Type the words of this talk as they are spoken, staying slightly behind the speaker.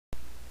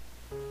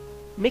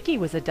Mickey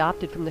was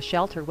adopted from the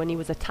shelter when he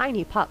was a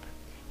tiny pup.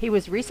 He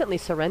was recently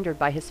surrendered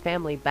by his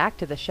family back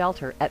to the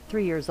shelter at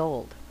 3 years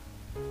old.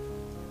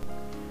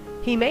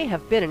 He may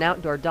have been an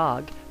outdoor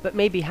dog, but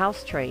may be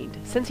house-trained,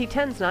 since he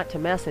tends not to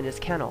mess in his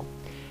kennel.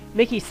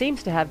 Mickey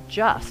seems to have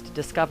just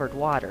discovered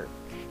water.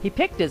 He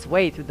picked his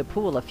way through the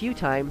pool a few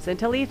times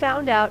until he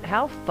found out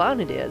how fun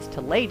it is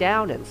to lay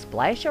down and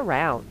splash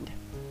around.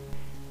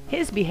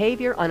 His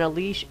behavior on a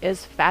leash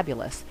is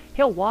fabulous.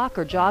 He'll walk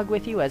or jog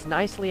with you as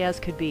nicely as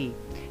could be.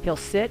 He'll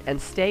sit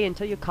and stay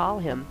until you call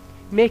him.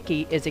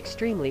 Mickey is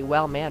extremely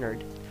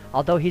well-mannered.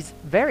 Although he's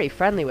very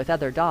friendly with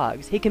other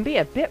dogs, he can be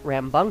a bit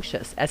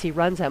rambunctious as he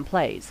runs and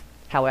plays.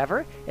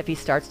 However, if he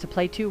starts to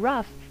play too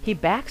rough, he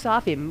backs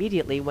off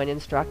immediately when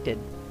instructed.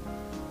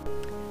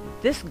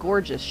 This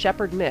gorgeous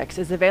Shepherd mix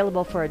is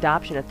available for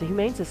adoption at the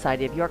Humane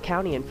Society of York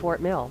County in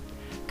Fort Mill.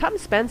 Come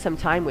spend some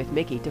time with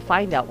Mickey to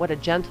find out what a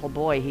gentle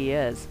boy he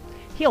is.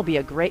 He'll be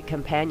a great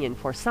companion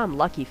for some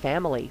lucky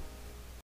family.